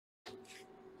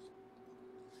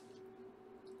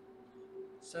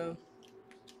So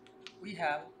we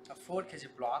have a 4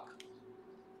 kg block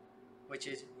which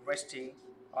is resting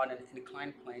on an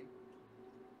inclined plane,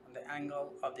 and the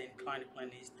angle of the inclined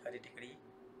plane is 30 degrees,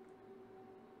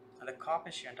 and the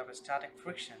coefficient of static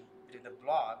friction between the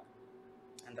block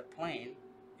and the plane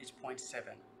is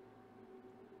 0.7.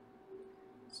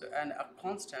 So and a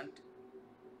constant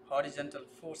horizontal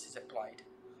force is applied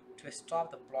to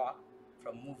stop the block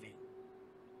from moving,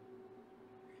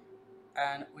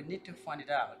 and we need to find it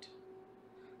out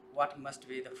what must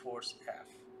be the force F,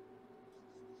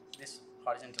 this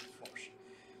horizontal force.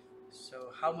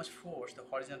 So how much force, the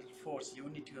horizontal force you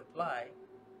need to apply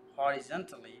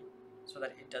horizontally so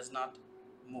that it does not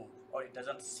move or it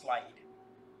doesn't slide.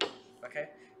 Okay,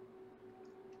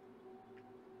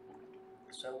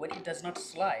 so when it does not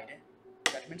slide,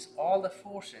 that means all the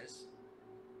forces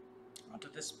onto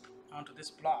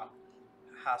this block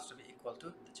has to be equal to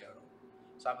the 0.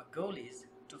 So our goal is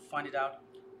to find it out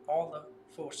all the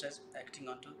forces acting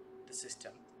onto the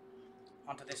system,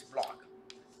 onto this block.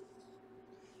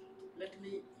 Let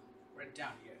me write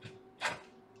down here.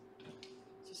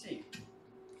 So see,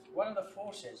 what are the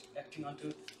forces acting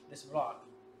onto this block?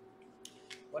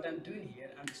 What I'm doing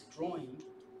here, I'm just drawing.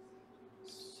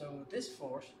 So this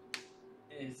force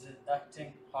is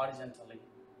acting horizontally.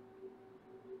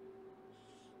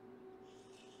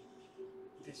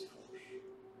 This force,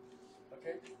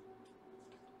 okay?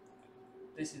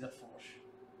 This is the force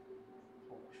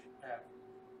F.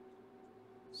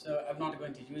 So I'm not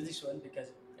going to use this one because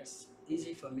it's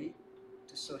easy for me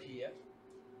to show here,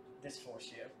 this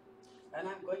force here. And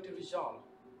I'm going to resolve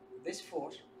this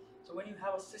force. So when you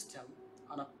have a system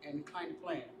on an inclined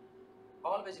plane,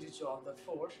 always resolve the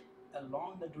force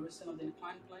along the duration of the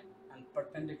inclined plane and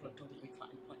perpendicular to the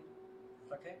inclined plane.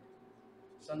 Okay?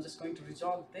 So I'm just going to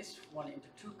resolve this one into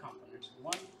two components.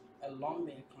 One along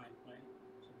the inclined plane.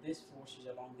 So this force is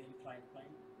along the inclined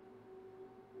plane.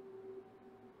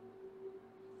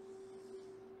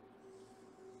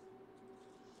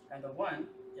 And the one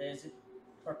is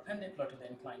perpendicular to the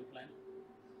inclined plane.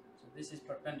 So this is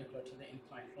perpendicular to the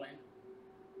inclined plane.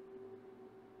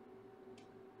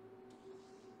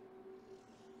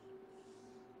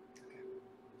 Okay.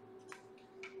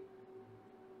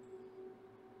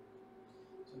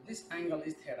 So this angle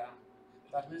is theta.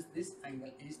 That means this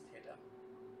angle is theta.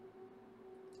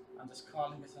 I'm just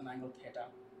calling this an angle theta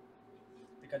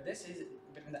because this is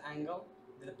between the angle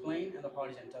with the plane and the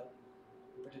horizontal,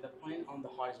 between the plane on the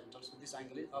horizontal. So this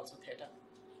angle is also theta.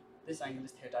 This angle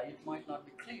is theta. It might not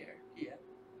be clear here.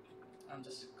 I'm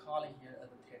just calling here as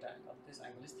the theta angle. This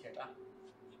angle is theta.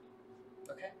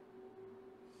 Okay.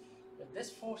 If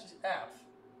this force is F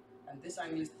and this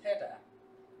angle is theta,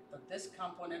 then this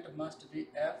component must be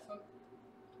F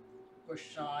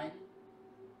cosine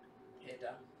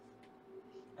theta,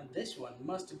 and this one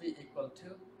must be equal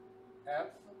to F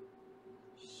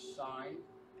sine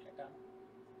theta.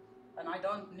 And I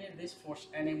don't need this force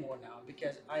anymore now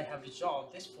because I have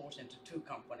resolved this force into two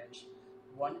components,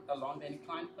 one along the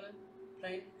inclined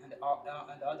plane and the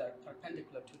other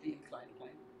perpendicular to the inclined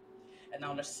plane. And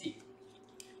now let's see.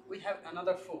 We have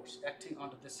another force acting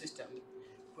onto the system,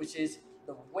 which is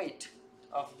the weight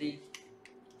of the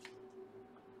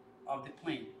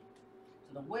plane.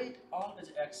 So the weight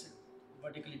always acts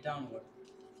vertically downward.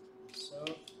 So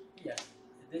yeah,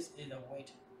 this is the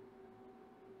weight.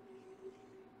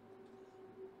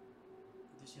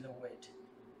 This is the weight.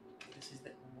 This is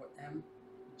the mg.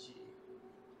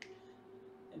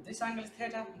 If this angle is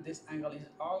theta, this angle is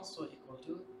also equal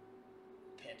to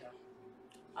theta.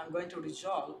 I'm going to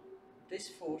resolve this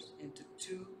force into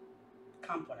two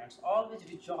components. Always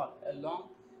resolve along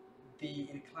the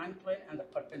inclined plane and the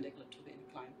perpendicular to the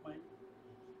inclined plane.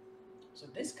 So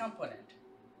this component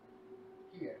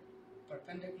here,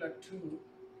 perpendicular to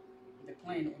the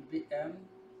plane, would be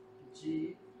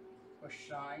mg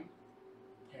cosine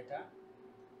theta,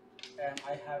 and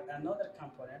I have another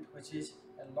component which is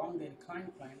along the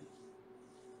inclined plane,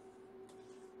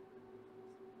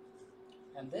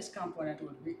 and this component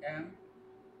would be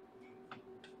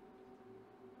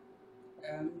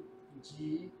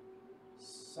mg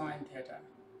sine theta.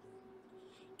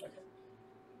 Okay,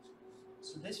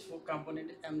 so this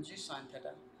component is mg sine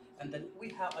theta, and then we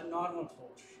have a normal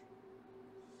force,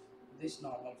 this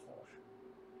normal force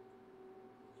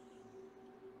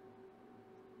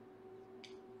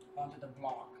onto the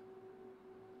block.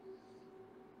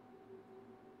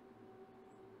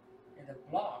 And the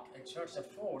block exerts a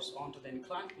force onto the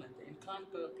inclined plane. The inclined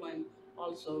plane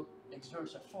also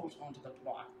exerts a force onto the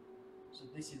block. So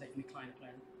this is the inclined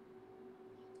plane,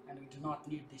 and we do not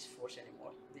need this force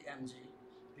anymore, the mg,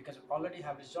 because we already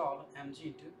have resolved mg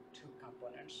into two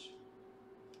components.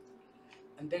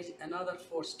 And there's another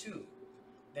force too.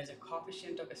 There's a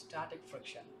coefficient of static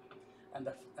friction, and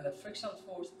the frictional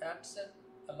force acts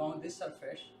along this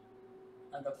surface,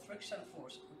 and the friction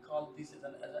force, we call this as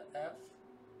an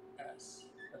Fs,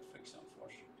 the frictional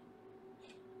force.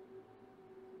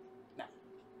 Now,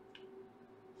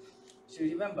 so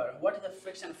remember, what is the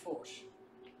friction force?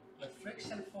 The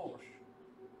friction force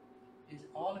is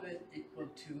always equal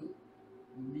to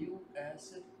mu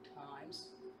s times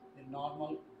the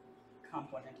normal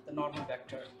component, the normal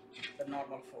vector, the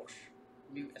normal force,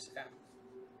 mu sm.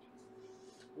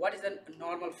 What is the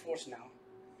normal force now?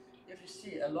 If you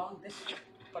see along this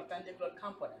perpendicular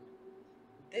component,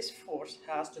 this force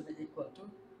has to be equal to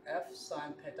F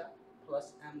sine theta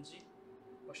plus mg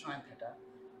cosine theta,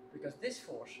 because this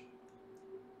force,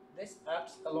 this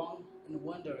acts along in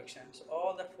one direction, so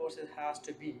all the forces has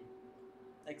to be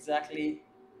exactly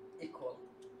equal.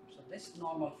 So this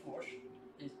normal force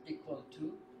is equal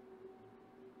to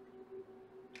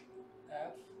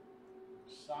F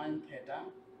sine theta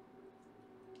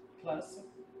plus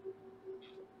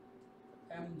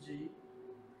mg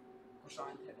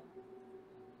cosine theta.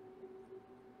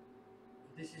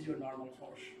 This is your normal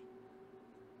force.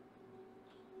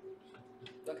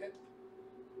 Okay.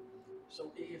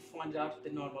 So if you find out the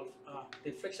normal,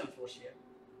 the friction force here.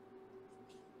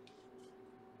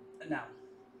 And now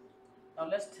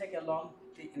let's take along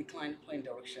the inclined plane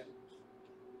direction.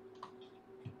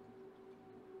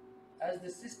 As the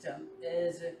system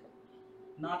is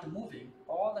not moving,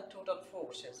 all the total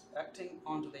forces acting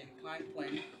onto the inclined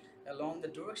plane along the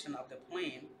direction of the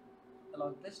plane,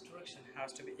 along this direction,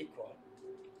 has to be equal.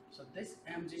 So this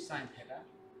mg sine theta,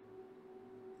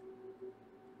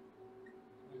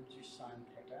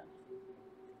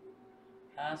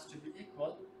 has to be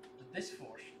equal to this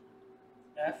force,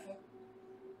 F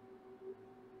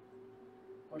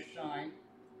cosine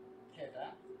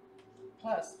theta,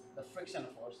 plus the friction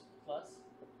force, plus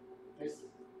this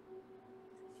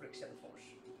friction force.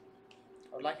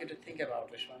 I would like you to think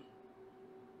about this one.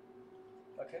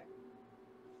 Okay?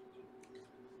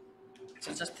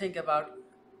 So just think about,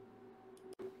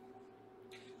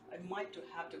 I might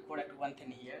have to correct one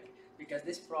thing here, because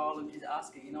this problem is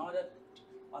asking, in order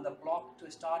on the block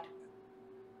to start,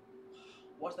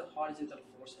 what's the horizontal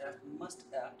force F must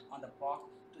act on the block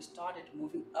to start it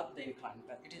moving up the inclined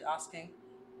plane. It is asking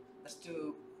us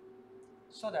to,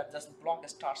 so that this block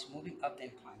starts moving up the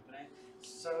inclined plane.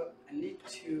 So I need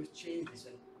to change this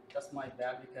one. That's my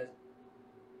bad, because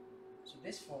so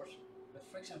this force, the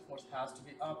friction force, has to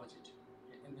be opposite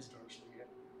in this direction here.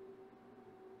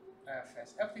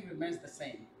 Fs. Everything remains the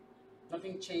same.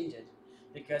 Nothing changes,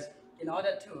 because in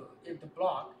order to, if the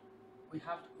block, we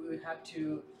have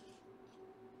to,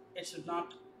 it should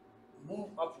not move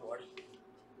upward.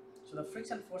 So the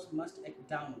friction force must act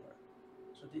downward.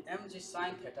 So the mg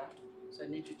sine theta, so I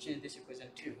need to change this equation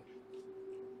too.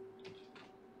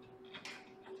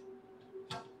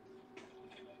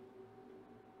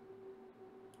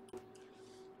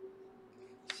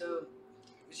 So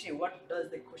you see, what does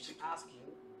the question ask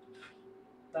you?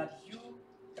 That you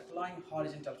applying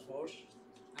horizontal force,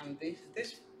 and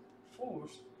this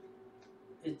force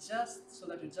is just so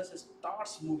that it just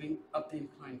starts moving up the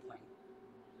inclined plane.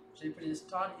 So if it is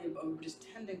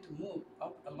tending to move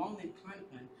up along the inclined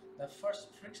plane, the first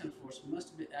friction force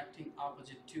must be acting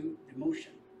opposite to the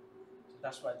motion. So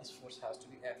that's why this force has to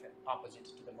be opposite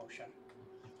to the motion.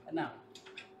 And now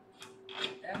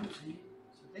mg,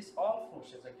 so this all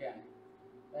forces again,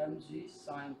 mg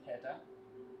sine theta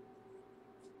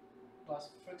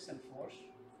plus friction force,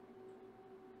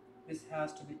 this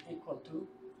has to be equal to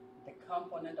the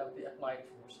component of the applied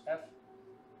force, F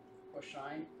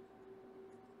cosine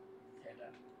theta.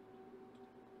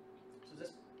 So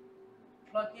just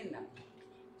plug in now.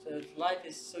 So life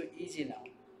is so easy now.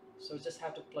 So just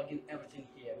have to plug in everything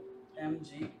here.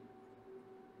 mg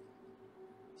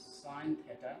sine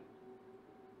theta,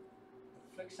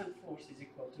 the friction force is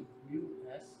equal to mu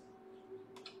s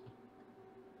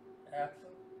F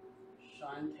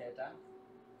sine theta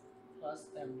plus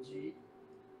mg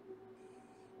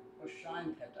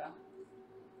cosine theta.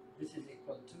 This is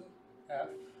equal to F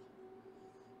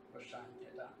cosine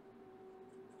theta.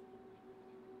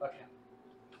 Okay.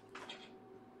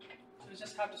 So we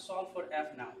just have to solve for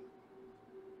F now.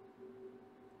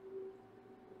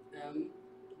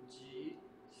 mg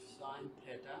sine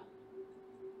theta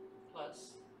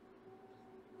plus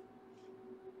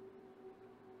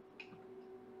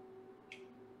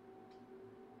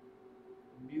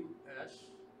mu s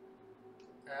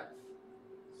F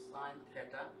sine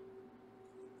theta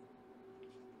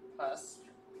plus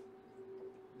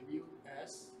mu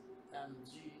s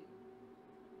mg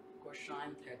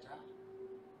cosine theta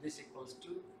this equals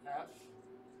to F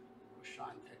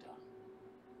cosine theta.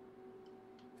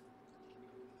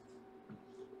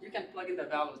 You can plug in the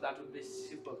values, that would be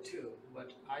simple too,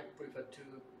 but I prefer to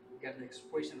get the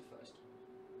expression first.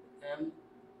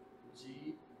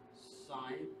 mg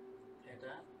sine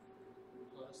theta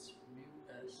plus mu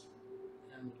s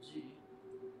mg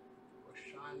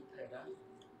cosine theta.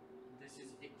 This is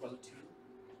equal to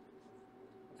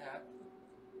F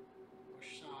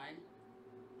cosine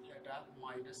theta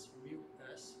minus mu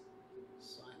s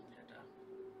sine theta.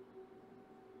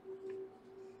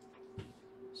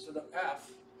 So the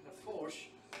F, the force,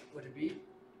 would be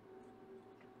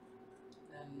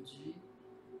mg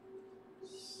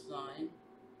sine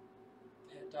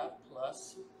theta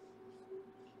plus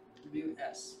mu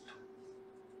s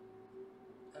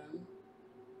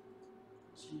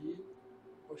mg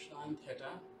cosine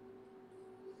theta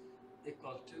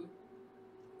equal to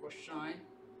cosine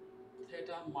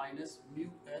theta minus mu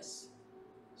s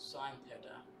sine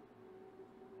theta.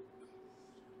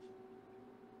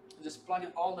 Just plug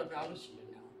in all the values here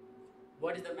now.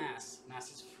 What is the mass?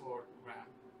 Mass is 4 gram.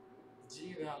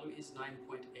 G value is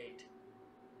 9.8.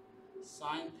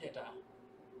 Sine theta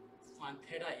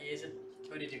is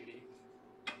 20 degree.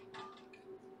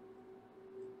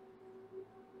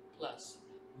 Plus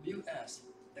mu s,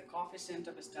 the coefficient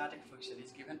of static friction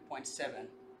is given 0.7.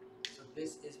 So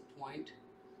this is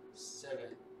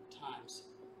 0.7 times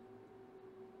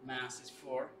mass is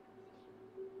 4.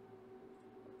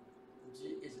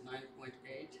 G is 9.8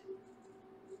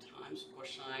 times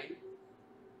cosine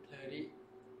 30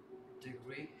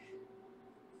 degree.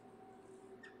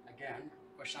 Again,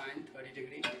 cosine 30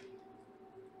 degree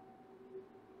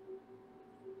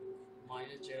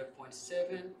minus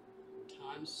 0.7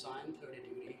 times sine 30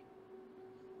 degree.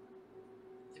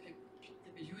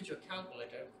 If you use your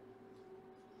calculator,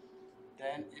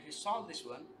 then if you solve this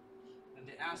one, then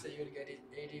the answer you will get is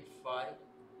 85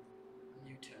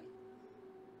 Newton.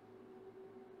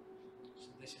 So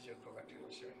this is your correct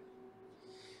answer.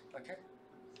 Okay?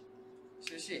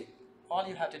 So you see, all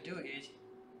you have to do is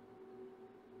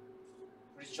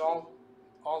resolve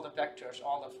all the vectors,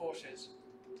 all the forces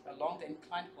along the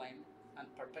inclined plane and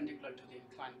perpendicular to the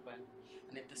inclined plane.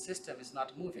 And if the system is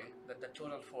not moving, then the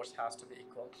total force has to be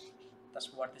equal.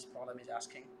 That's what this problem is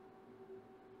asking.